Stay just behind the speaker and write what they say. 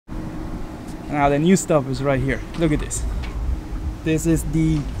Now the new stuff is right here. Look at this. This is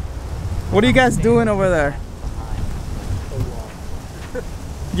the... What are you guys doing over there?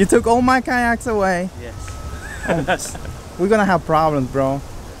 You took all my kayaks away. Yes. Oh, we're gonna have problems, bro.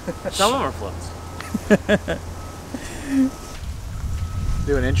 Some of them are floats.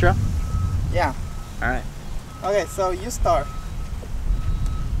 Do an intro? Yeah. All right. Okay, so you start.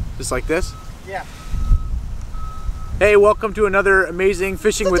 Just like this? Yeah. Hey, welcome to another amazing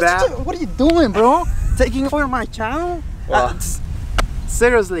Fishing with Al. What are you doing, bro? Taking over my channel? Well,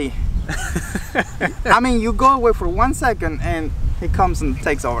 seriously. I mean, you go away for 1 second and he comes and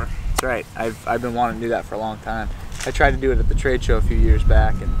takes over. that's right. I've been wanting to do that for a long time. I tried to do it at the trade show a few years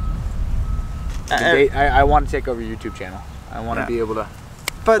back, and I want to take over your YouTube channel. I want to be able to.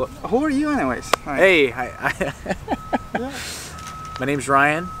 But who are you, anyways? Like, hey, my name's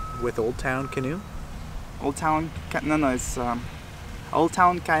Ryan with Old Town Canoe. Old Town? No, it's Old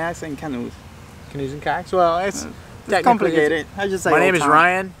Town Kayaks and Canoes. Canoes and Kayaks? Well, it's complicated. I just say my name is Town.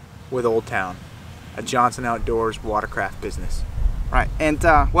 Ryan with Old Town, a Johnson Outdoors watercraft business. Right, and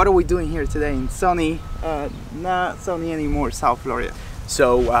what are we doing here today in sunny, not sunny anymore, South Florida?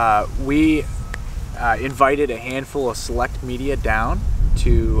 So we invited a handful of select media down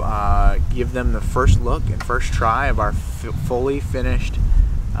to give them the first look and first try of our fully finished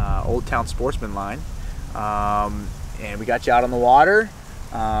Old Town Sportsman line. And we got you out on the water.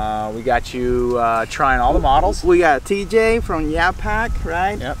 We got you trying all the models. We got TJ from Yapak,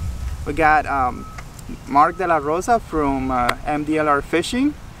 right? Yep. We got Mark De La Rosa from MDLR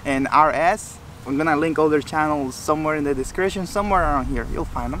Fishing and RS. I'm gonna link all their channels somewhere in the description, somewhere around here. You'll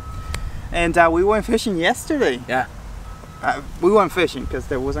find them. And we went fishing yesterday. Yeah. We went fishing because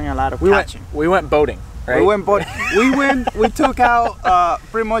there wasn't a lot of catching. We went boating, right? We went boating. We took out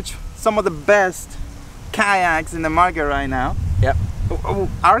pretty much some of the best kayaks in the market right now. Yep.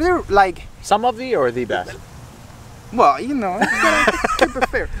 Are there like some of the or the best? Well, you know, keep it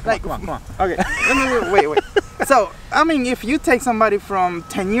fair. Like, come on. Okay, wait. So, I mean, if you take somebody from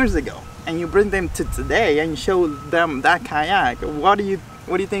 10 years ago and you bring them to today and show them that kayak, what do you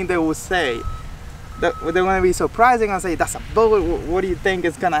think they will say? They're gonna be surprised. They're gonna say that's a boat. What do you think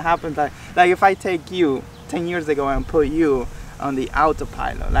is gonna happen? Like if I take you 10 years ago and put you on the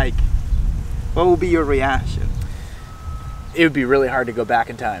AutoPilot, like, what would be your reaction? It would be really hard to go back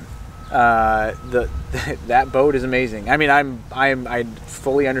in time. That boat is amazing. I mean, I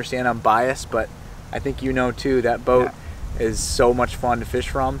fully understand I'm biased, but I think you know too, that boat is so much fun to fish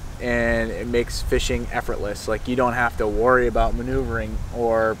from, and it makes fishing effortless. Like, you don't have to worry about maneuvering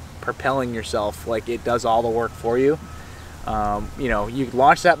or propelling yourself. Like, it does all the work for you. You know, you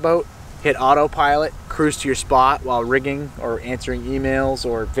launch that boat, hit autopilot, cruise to your spot while rigging or answering emails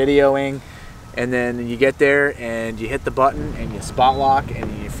or videoing, and then you get there and you hit the button and you spot lock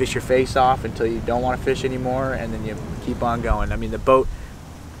and you fish your face off until you don't want to fish anymore, and then you keep on going. I mean, the boat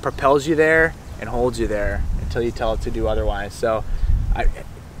propels you there and holds you there until you tell it to do otherwise. So I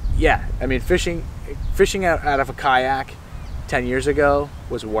mean, fishing out of a kayak 10 years ago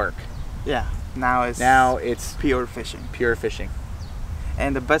was work. Yeah, now it's pure fishing. Pure fishing.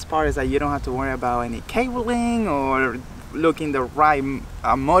 And the best part is that you don't have to worry about any cabling or looking the right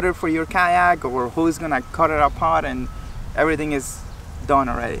motor for your kayak or who's gonna cut it apart, and everything is done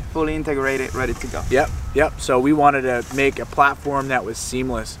already, fully integrated, ready to go. Yep. So we wanted to make a platform that was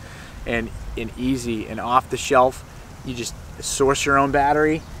seamless and easy and off the shelf. You just source your own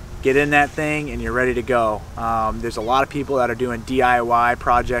battery, get in that thing, and you're ready to go. There's a lot of people that are doing DIY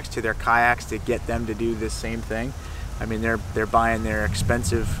projects to their kayaks to get them to do this same thing. I mean, they're buying their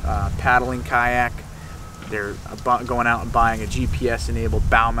expensive paddling kayak. They're going out and buying a GPS-enabled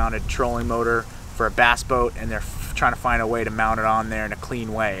bow-mounted trolling motor for a bass boat, and they're trying to find a way to mount it on there in a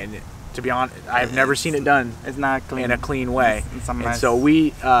clean way. And to be honest, I've never seen it done. It's not clean in a clean way. It's a mess. And so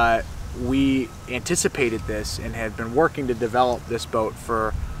we anticipated this and had been working to develop this boat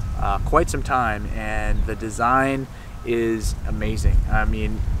for quite some time, and the design is amazing. I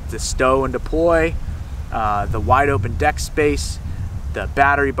mean, the stow and deploy, the wide open deck space, the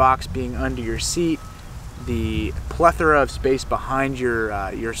battery box being under your seat, the plethora of space behind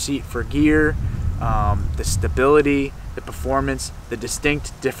your seat for gear, the stability, the performance, the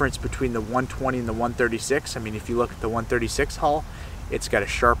distinct difference between the 120 and the 136. I mean, if you look at the 136 hull, it's got a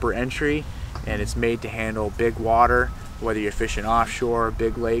sharper entry, and it's made to handle big water, whether you're fishing offshore,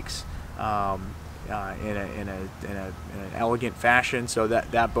 big lakes, in an elegant fashion. So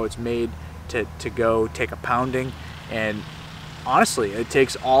that boat's made to go take a pounding, and honestly, it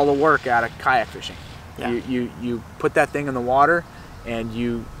takes all the work out of kayak fishing. Yeah. You put that thing in the water,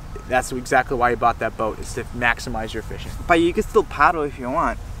 and that's exactly why you bought that boat, is to maximize your fishing. But you can still paddle if you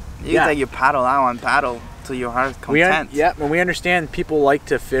want. You take your paddle out and paddle to your heart's content. And we understand people like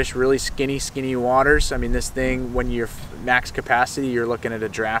to fish really skinny waters. I mean, this thing, when you're max capacity, you're looking at a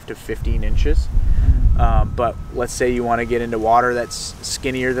draft of 15 inches. But let's say you want to get into water that's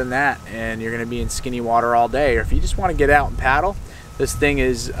skinnier than that, and you're going to be in skinny water all day. Or if you just want to get out and paddle, this thing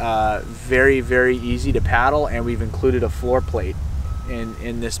is very, very easy to paddle, and we've included a floor plate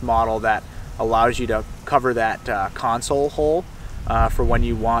in this model that allows you to cover that console hole for when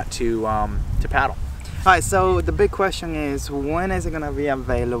you want to paddle. All right, so the big question is, when is it going to be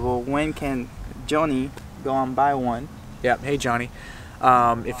available? When can Johnny go and buy one? Yep. Hey, Johnny.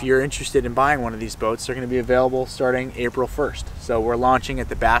 If you're interested in buying one of these boats, they're going to be available starting April 1st. So we're launching at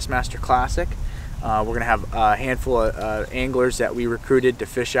the Bassmaster Classic. We're going to have a handful of anglers that we recruited to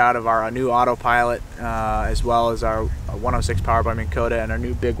fish out of our new AutoPilot, as well as our 106 powered by Minn Kota and our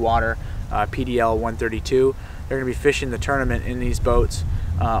new big water PDL 132. They're going to be fishing the tournament in these boats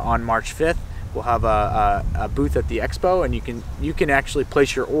on March 5th. We'll have a booth at the expo, and you can actually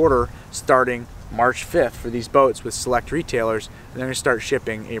place your order starting March 5th for these boats with select retailers, and they're going to start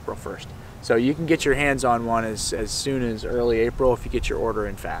shipping April 1st. So you can get your hands on one as soon as early April if you get your order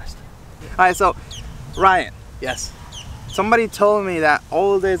in fast. All right, so Ryan. Yes. Somebody told me that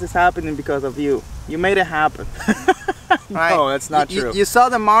all this is happening because of you. You made it happen. Right? No, that's not true. You saw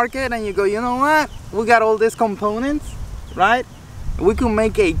the market and you go, you know what? We got all these components, right? We could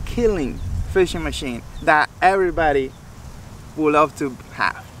make a killing fishing machine that everybody would love to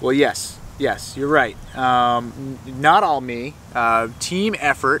have. Well, yes, you're right. Not all me. Team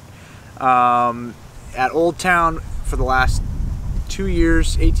effort. At Old Town for the last 2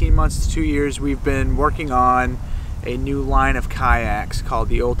 years, 18 months to 2 years, we've been working on a new line of kayaks called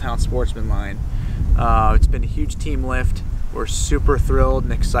the Old Town Sportsman line. It's been a huge team lift. We're super thrilled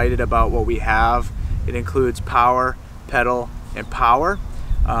and excited about what we have. It includes power, pedal, and power.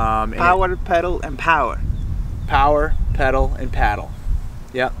 Power, pedal, and power. Power, pedal, and paddle.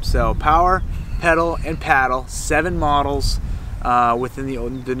 Yep, so power, pedal, and paddle, 7 models within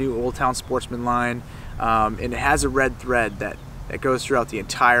the new Old Town Sportsman line. And it has a red thread that goes throughout the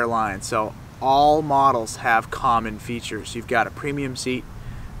entire line. So all models have common features. You've got a premium seat,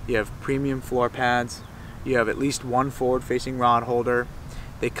 you have premium floor pads, you have at least one forward-facing rod holder.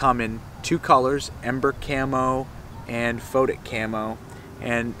 They come in 2 colors, Ember Camo and Photic Camo.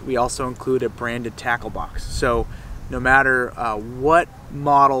 And we also include a branded tackle box. So no matter what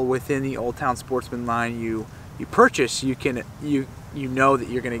model within the Old Town Sportsman line you purchase, you know that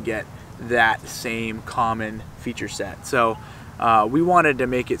you're going to get that same common feature set. So we wanted to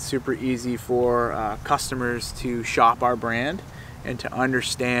make it super easy for customers to shop our brand and to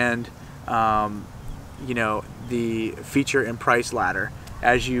understand the feature and price ladder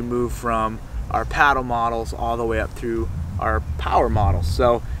as you move from our paddle models all the way up through our power models.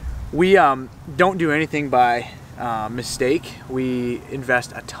 So we don't do anything by mistake. We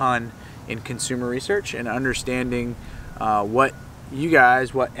invest a ton in consumer research and understanding what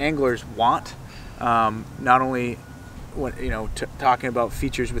anglers want. Not only talking about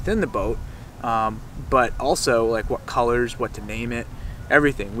features within the boat, but also like what colors, what to name it,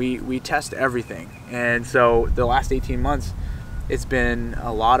 everything. We test everything. And so the last 18 months, it's been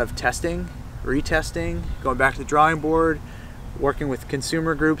a lot of testing, retesting, going back to the drawing board, working with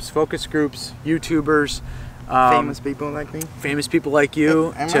consumer groups, focus groups, YouTubers, famous people like me, famous people like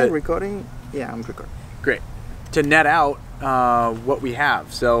you. Am I recording? Yeah, I'm recording. Great. To net out what we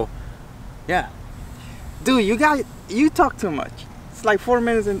have. So, yeah. Dude, you talk too much. It's like 4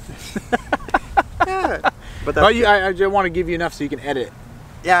 minutes and yeah. But I just want to give you enough so you can edit.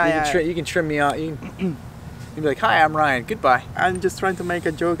 Yeah, you can trim me out. You can be like, "Hi, I'm Ryan. Goodbye." I'm just trying to make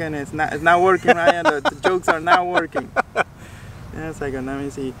a joke and it's not working, Ryan. The jokes are not working. Yeah, a second. Let me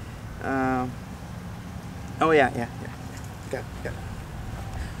see. Oh yeah. Good.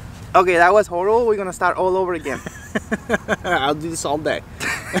 Okay, that was horrible. We're gonna start all over again. I'll do this all day.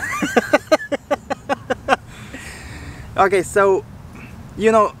 Okay, so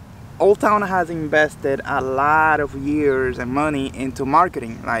Old Town has invested a lot of years and money into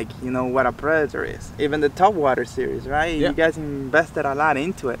marketing, like what a Predator is, even the Top Water series, right? Yeah. You guys invested a lot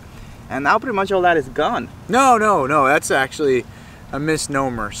into it, and now pretty much all that is gone. No, that's actually a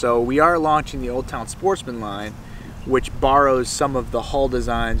misnomer. So we are launching the Old Town Sportsman line, which borrows some of the hull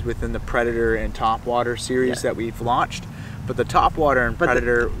designs within the Predator and Top Water series that we've launched, but the Top Water and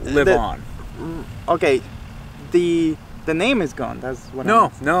Predator live on. Okay, the name is gone. That's what.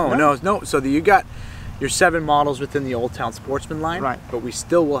 No. So you got your 7 models within the Old Town Sportsman line, right? But we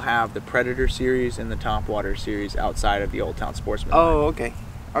still will have the Predator series and the Top Water series outside of the Old Town Sportsman line. Oh, okay.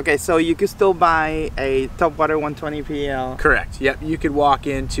 Okay, so you could still buy a Topwater 120 PL. Correct. Yep. You could walk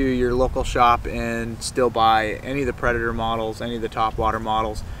into your local shop and still buy any of the Predator models, any of the Topwater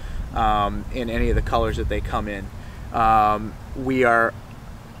models, in any of the colors that they come in. We are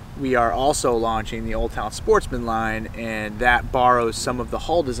also launching the Old Town Sportsman line, and that borrows some of the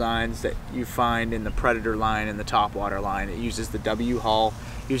hull designs that you find in the Predator line and the Topwater line. It uses the W hull,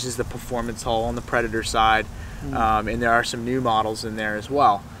 uses the performance hull on the Predator side, and there are some new models in there as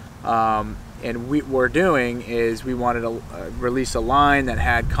well. And what we're doing is we wanted to release a line that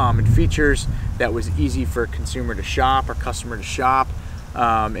had common features that was easy for a consumer to shop or customer to shop,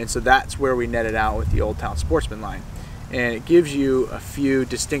 and so that's where we netted out with the Old Town Sportsman line. And it gives you a few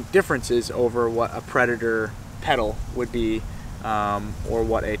distinct differences over what a Predator pedal would be, or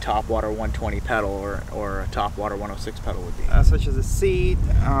what a Topwater 120 pedal or a Topwater 106 pedal would be. Such as a seat,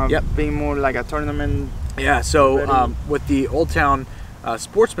 Yep. being more like a tournament. Yeah, so with the Old Town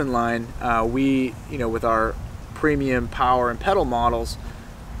Sportsman line, we, with our premium power and pedal models,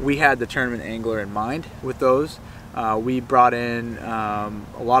 we had the tournament angler in mind with those. We brought in a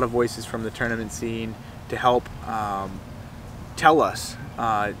lot of voices from the tournament scene to help tell us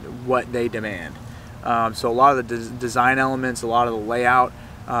what they demand. So a lot of the design elements, a lot of the layout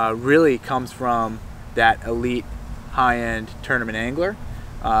really comes from that elite high-end tournament angler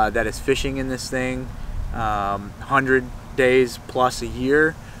that is fishing in this thing 100 days plus a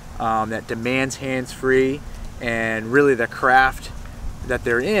year, that demands hands-free, and really the craft that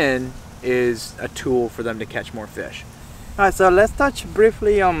they're in is a tool for them to catch more fish. All right, so let's touch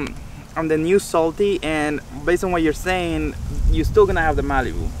briefly on the new Salty, and based on what you're saying, you're still gonna have the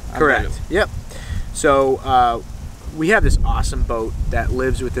Malibu. Correct. Yep. So we have this awesome boat that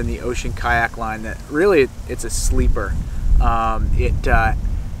lives within the Ocean Kayak line that really, it's a sleeper. It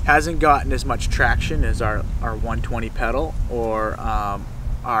hasn't gotten as much traction as our 120 pedal or our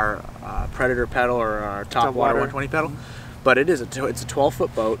Predator pedal or our Topwater 120 pedal, but it's a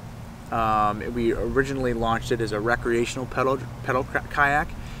 12-foot boat. We originally launched it as a recreational pedal kayak,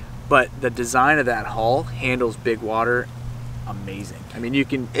 but the design of that hull handles big water amazing. I mean,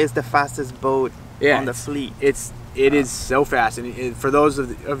 it's the fastest boat on the fleet. It is so fast, and for those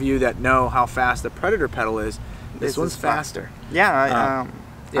of you that know how fast the Predator pedal is, this one's faster. Yeah,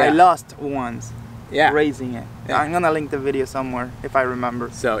 I lost once raising it. Yeah. I'm gonna link the video somewhere if I remember.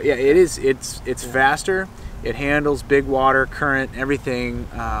 So yeah, it's faster. It handles big water, current, everything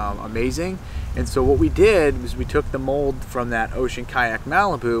amazing. And so what we did was we took the mold from that Ocean Kayak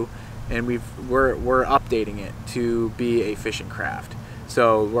Malibu, and we're updating it to be a fishing craft.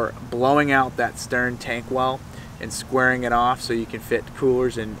 So we're blowing out that stern tank well and squaring it off so you can fit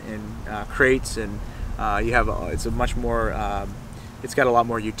coolers and crates, and it's a much more it's got a lot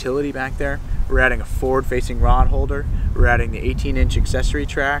more utility back there. We're adding a forward-facing rod holder. We're adding the 18-inch accessory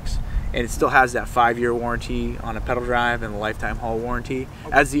tracks, and it still has that 5-year warranty on a pedal drive and a lifetime hull warranty.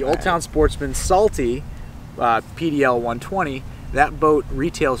 As the Old Town Sportsman Salty PDL 120, that boat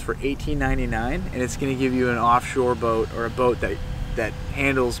retails for $18.99, and it's going to give you an offshore boat or a boat that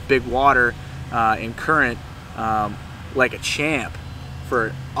handles big water and current like a champ for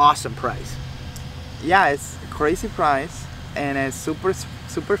an awesome price. Yeah, it's a crazy price, and it's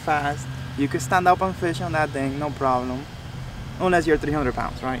super fast. You can stand up and fish on that thing, no problem. Unless you're 300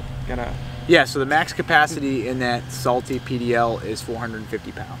 pounds, right? Yeah, so the max capacity in that Salty PDL is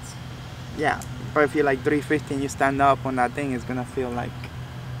 450 pounds. Yeah, but if you're like 350 and you stand up on that thing, it's gonna feel like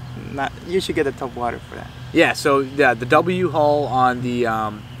you should get a Topwater for that. Yeah, so yeah, the W hull on the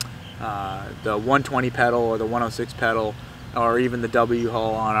 120 pedal or the 106 pedal, or even the W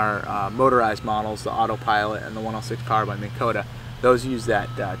hull on our motorized models, the AutoPilot and the 106 powered by Minn Kota, those use that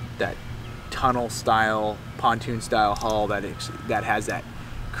tunnel style, pontoon style hull that has that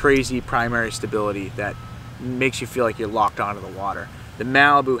crazy primary stability that makes you feel like you're locked onto the water. The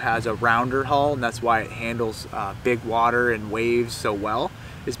Malibu has a rounder hull, and that's why it handles big water and waves so well,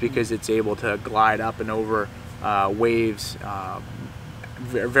 is because it's able to glide up and over waves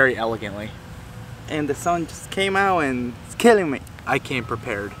very elegantly. And the sun just came out and it's killing me. I came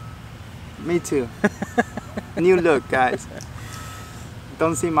prepared. Me too. New look, guys.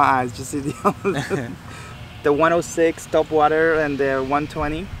 Don't see my eyes, just see the the 106 Topwater and the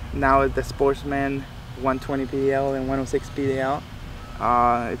 120. Now the Sportsman 120 PDL and 106 PDL.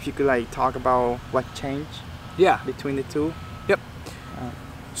 If you could like talk about what changed between the two. Yep.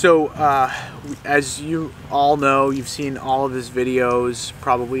 So as you all know, you've seen all of his videos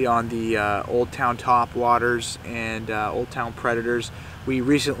probably on the Old Town Topwaters and Old Town Predators. We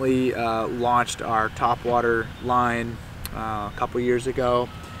recently launched our Topwater line a couple years ago.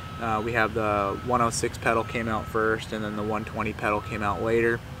 We have the 106 pedal came out first, and then the 120 pedal came out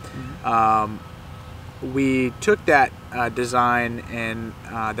later. We took that design and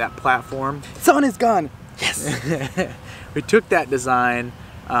that platform. Sun is gone. Yes. We took that design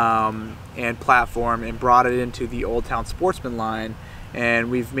and platform and brought it into the Old Town Sportsman line,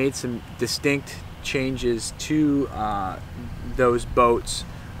 and we've made some distinct changes to those boats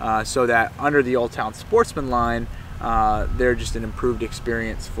so that under the Old Town Sportsman line, they're just an improved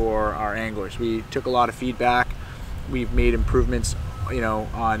experience for our anglers. We took a lot of feedback. We've made improvements,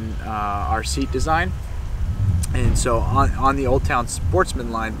 on our seat design. And so on the Old Town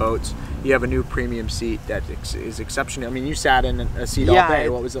Sportsman line boats, you have a new premium seat that is exceptional. I mean, you sat in a seat all day.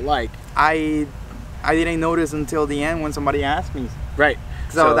 What was it like? I didn't notice until the end when somebody asked me. Right.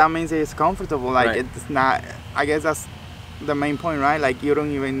 So that means it's comfortable. Like, right. It's not. I guess that's the main point, right? Like, you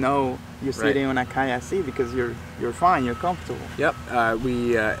don't even know you're sitting on a kayak seat because you're fine. You're comfortable. Yep.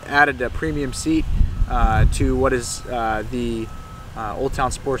 We added a premium seat to what is the Old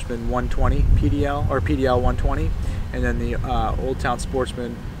Town Sportsman 120 PDL, or PDL 120, and then the Old Town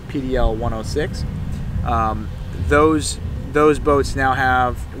Sportsman PDL 106. Those boats now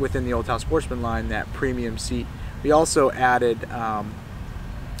have, within the Old Town Sportsman line, that premium seat. We also added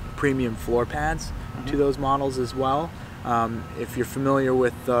premium floor pads to those models as well. If you're familiar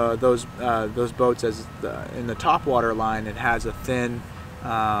with those boats, in the topwater line, it has a thin,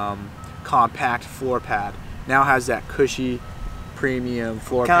 compact floor pad. Now has that cushy premium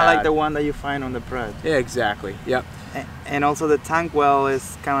floor pad. Kind of like the one that you find on the Pred. Yeah, exactly. Yep. And also the tank well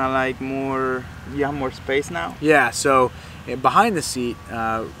is kind of like more, you have more space now? Yeah, so behind the seat,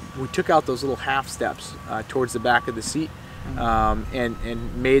 we took out those little half steps towards the back of the seat,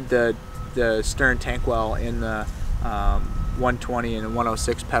 and made the stern tank well in the 120 and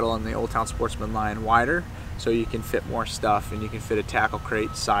 106 pedal in the Old Town Sportsman line wider, so you can fit more stuff, and you can fit a tackle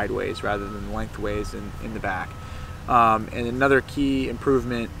crate sideways rather than lengthways in the back. And another key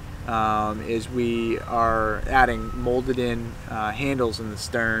improvement is we are adding molded in handles in the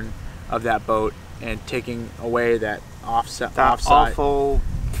stern of that boat and taking away that offside awful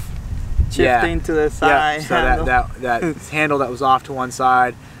shifting to the side. Yeah, so that handle that was off to one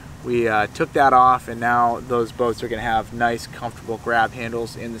side, we took that off, and now those boats are going to have nice, comfortable grab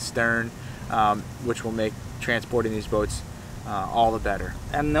handles in the stern, which will make transporting these boats all the better.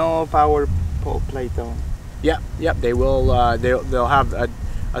 And no power pole plate though. Yep. They will. They'll have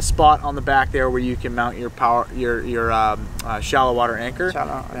a spot on the back there where you can mount your shallow water anchor,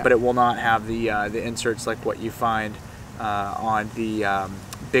 but it will not have the inserts like what you find on the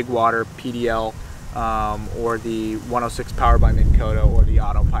big water PDL or the 106 powered by Minn Kota or the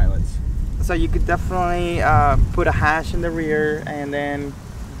AutoPilots. So you could definitely put a hash in the rear and then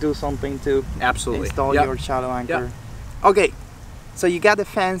do something to install your shallow anchor. Okay, so you got the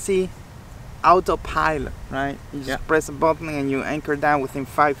fancy AutoPilot, right? You just press a button and you anchor down within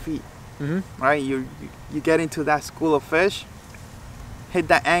 5 feet, right? You get into that school of fish, hit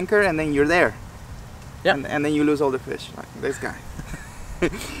that anchor, and then you're there. And then you lose all the fish, like this guy.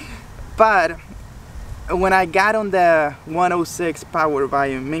 But when I got on the 106 powered by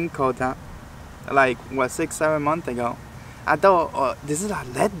Minn Kota, like 6-7 months ago, I thought, oh, this is a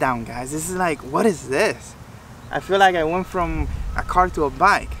letdown, guys. This is like, what is this? I feel like I went from a car to a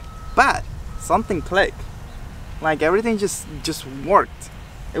bike, but something clicked. Like everything just worked.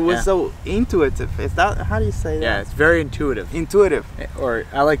 It was so intuitive. Is that, how do you say that? Yeah, it's very intuitive. Intuitive. Or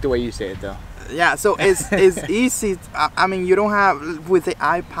I like the way you say it though. Yeah, so it's easy. I mean, you don't have, with the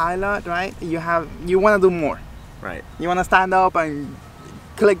iPilot, right? You want to do more. Right. You want to stand up and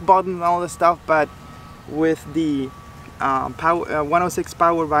click buttons and all this stuff, but with the 106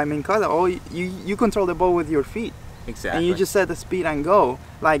 powered by Minn Kota, you control the boat with your feet. Exactly. And you just set the speed and go.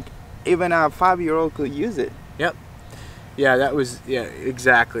 Like even a 5-year-old could use it. Yep. Yeah,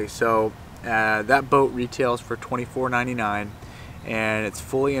 exactly. So that boat retails for $24.99, and it's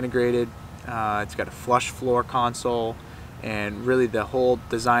fully integrated. It's got a flush floor console, and really the whole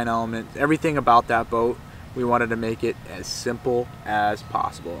design element, everything about that boat, we wanted to make it as simple as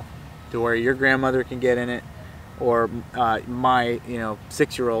possible, to where your grandmother can get in it, or my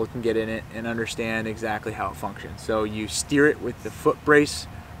 6-year-old can get in it and understand exactly how it functions. So you steer it with the foot brace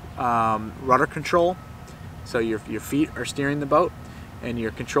rudder control, so your feet are steering the boat, and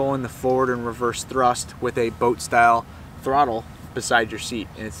you're controlling the forward and reverse thrust with a boat style throttle beside your seat.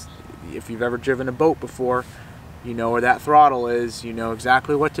 And if you've ever driven a boat before, you know where that throttle is, you know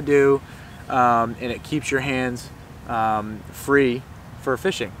exactly what to do, and it keeps your hands free for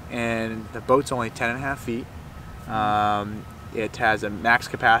fishing. And the boat's only 10.5 feet. It has a max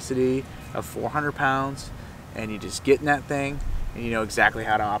capacity of 400 pounds, and you just get in that thing and you know exactly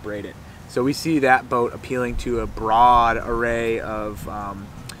how to operate it. So we see that boat appealing to a broad array of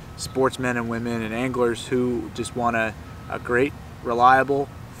sportsmen and women and anglers who just want a great, reliable,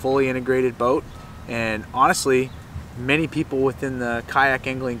 fully integrated boat. And honestly, many people within the kayak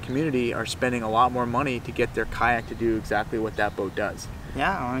angling community are spending a lot more money to get their kayak to do exactly what that boat does.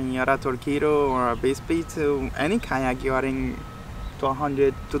 Yeah, I mean, you're a Torquedo or a Bisbee to any kayak, you're adding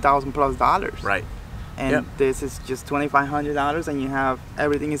 $1,200, $2,000+. Right. And this is just $2,500, and you have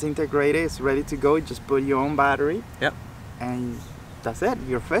everything is integrated, it's ready to go. You just put your own battery. Yep. And that's it,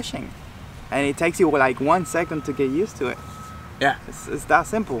 you're fishing. And it takes you like 1 second to get used to it. Yeah. It's that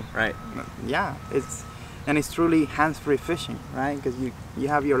simple. Right. Yeah, it's truly hands-free fishing, right? Because you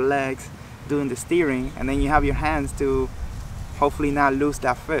have your legs doing the steering, and then you have your hands to hopefully not lose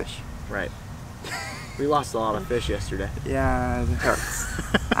that fish. Right. We lost a lot of fish yesterday. Yeah, it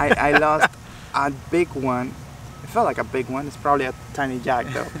hurts. I lost a big one. It felt like a big one. It's probably a tiny jack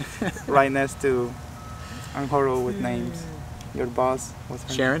though. Right next to, I'm horrible with names. Your boss, what's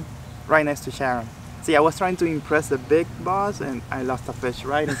her Sharon? name? Right next to Sharon. See, I was trying to impress the big boss, and I lost a fish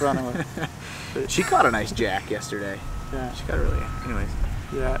right in front of her. She caught a nice jack yesterday. Yeah. She got a really, anyways.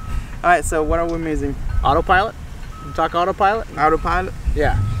 Yeah. All right, so what are we missing? Autopilot? You talk autopilot? Autopilot?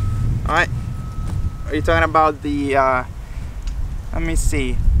 Yeah. All right. Are you talking about the, let me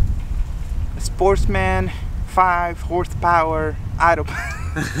see, Sportsman 5 horsepower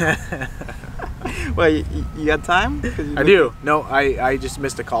autopilot? Well, you got time? I do. No, I just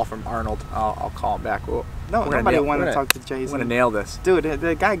missed a call from Arnold. I'll call him back. No, nobody want to talk to Jason. I'm going to nail this. Dude,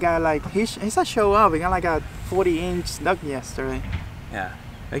 the guy got like, he's a show up. He got like a 40-inch snook yesterday. Yeah.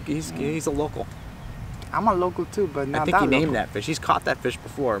 Like he's a local. I'm a local too, but not that I think he named local. that fish. He's caught that fish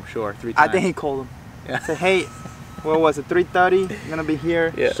before, I'm sure, 3 times. I think he called him. Yeah. Said, hey, what was it, 3:30? I'm gonna be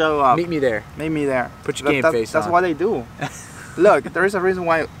here. Yeah. Show up. Meet me there. Meet me there. Put your game face on. That's what they do. Look, there is a reason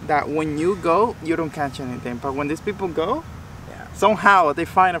why that when you go, you don't catch anything. But when these people go, somehow they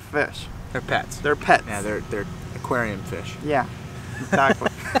find a fish. They're pets. They're pets. Yeah, they're aquarium fish. Yeah, exactly.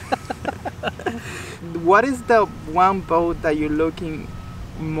 What is the one boat that you're looking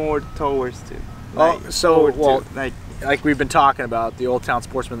more towards to? Like we've been talking about, the Old Town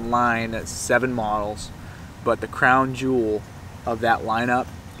Sportsman line, that's 7 models, but the crown jewel of that lineup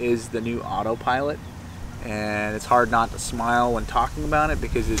is the new AutoPilot, and it's hard not to smile when talking about it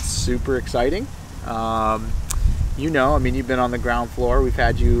because it's super exciting. You know, I mean, you've been on the ground floor. We've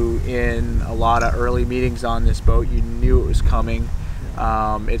had you in a lot of early meetings on this boat. You knew it was coming.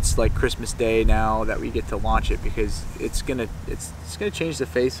 It's like Christmas Day now that we get to launch it because it's gonna change the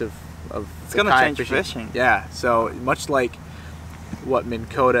face of it's gonna change fishing. Yeah, so much like what Minn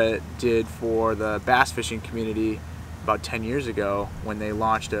Kota did for the bass fishing community about 10 years ago when they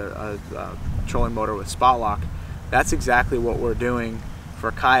launched a trolling motor with Spot-Lock, that's exactly what we're doing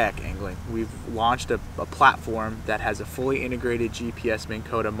for kayak angling. We've launched a platform that has a fully integrated GPS Minn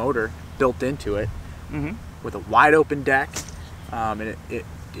Kota motor built into it with a wide open deck, and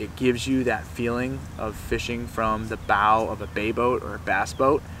it gives you that feeling of fishing from the bow of a bay boat or a bass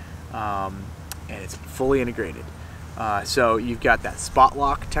boat. And it's fully integrated. So you've got that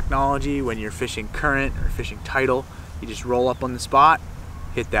Spot-Lock technology. When you're fishing current or fishing tidal, you just roll up on the spot,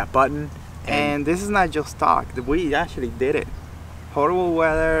 hit that button. And this is not just talk. We actually did it. Horrible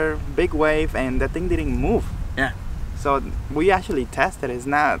weather, big wave, and the thing didn't move. Yeah. So we actually tested it. It's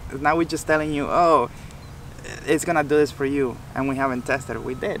not we're just telling you, oh, it's gonna do this for you, and we haven't tested it.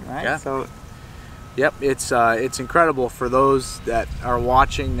 We did, right? Yeah. So. Yep, it's incredible for those that are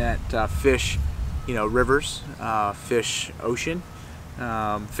watching that fish, you know, rivers, fish ocean,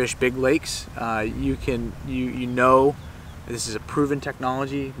 fish big lakes. You know, this is a proven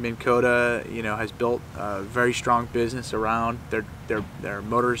technology. Minn Kota, you know, has built a very strong business around their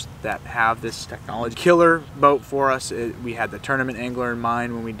motors that have this technology. Killer boat for us. We had the tournament angler in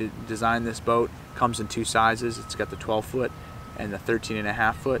mind when we designed this boat. Comes in 2 sizes. It's got the 12-foot and the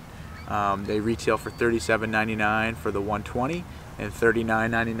 13.5-foot. They retail for $37.99 for the 120 and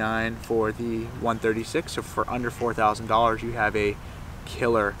 $39.99 for the 136. So for under $4,000, you have a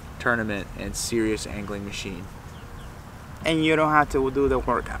killer tournament and serious angling machine. And you don't have to do the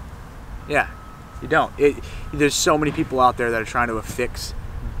workout. Yeah, you don't. There's so many people out there that are trying to affix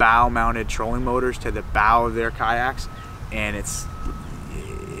bow-mounted trolling motors to the bow of their kayaks, and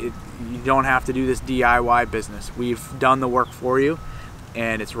you don't have to do this DIY business. We've done the work for you,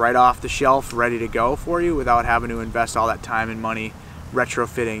 and it's right off the shelf, ready to go for you without having to invest all that time and money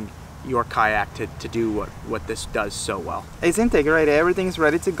retrofitting your kayak to do what this does so well. It's integrated. Everything is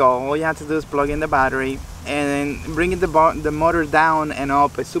ready to go. All you have to do is plug in the battery and then bring the motor down and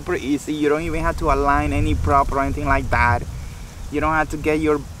up. It's super easy. You don't even have to align any prop or anything like that. You don't have to get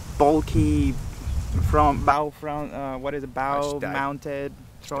your bulky bow mounted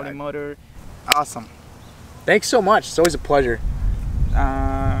trolling motor. Awesome. Thanks so much. It's always a pleasure.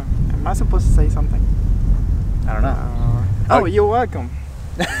 Am I supposed to say something? I don't know. Oh, you're welcome.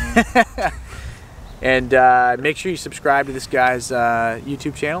 And make sure you subscribe to this guy's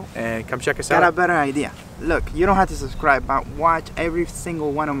YouTube channel and come check us out. Got a better idea. Look, you don't have to subscribe, but watch every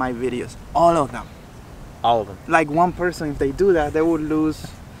single one of my videos. All of them. All of them. Like one person, if they do that, they would lose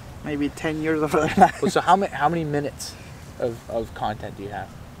maybe 10 years of their life. Well, so how many minutes of content do you have?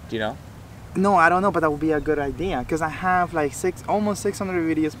 Do you know? No, I don't know, but that would be a good idea because I have like almost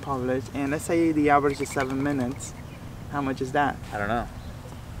 600 videos published, and let's say the average is 7 minutes. How much is that? I don't know.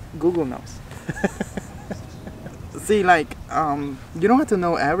 Google knows. See, like, you don't have to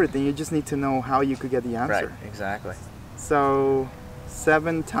know everything. You just need to know how you could get the answer. Right, exactly. So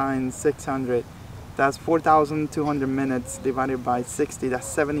 7 times 600, that's 4,200 minutes divided by 60. That's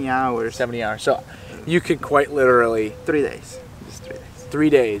 70 hours. 70 hours. So you could quite literally 3 days. Just 3 days. 3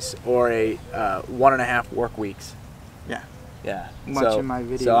 days or a 1.5 work weeks. Yeah. Yeah. Watching my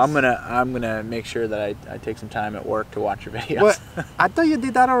videos. So I'm gonna make sure that I take some time at work to watch your videos. What? I thought you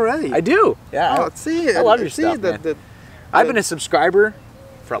did that already. I do. Yeah. Oh, see, I love your stuff, man. I've been a subscriber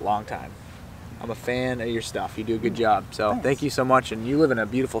for a long time. I'm a fan of your stuff. You do a good job. So thank you so much. And you live in a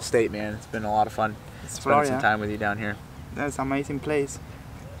beautiful state, man. It's been a lot of fun spending some time with you down here. That's an amazing place.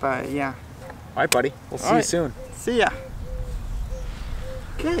 But yeah. All right, buddy. We'll see you soon. See ya.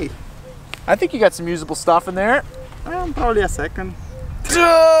 Okay. I think you got some usable stuff in there. Probably a second.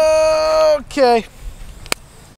 Okay.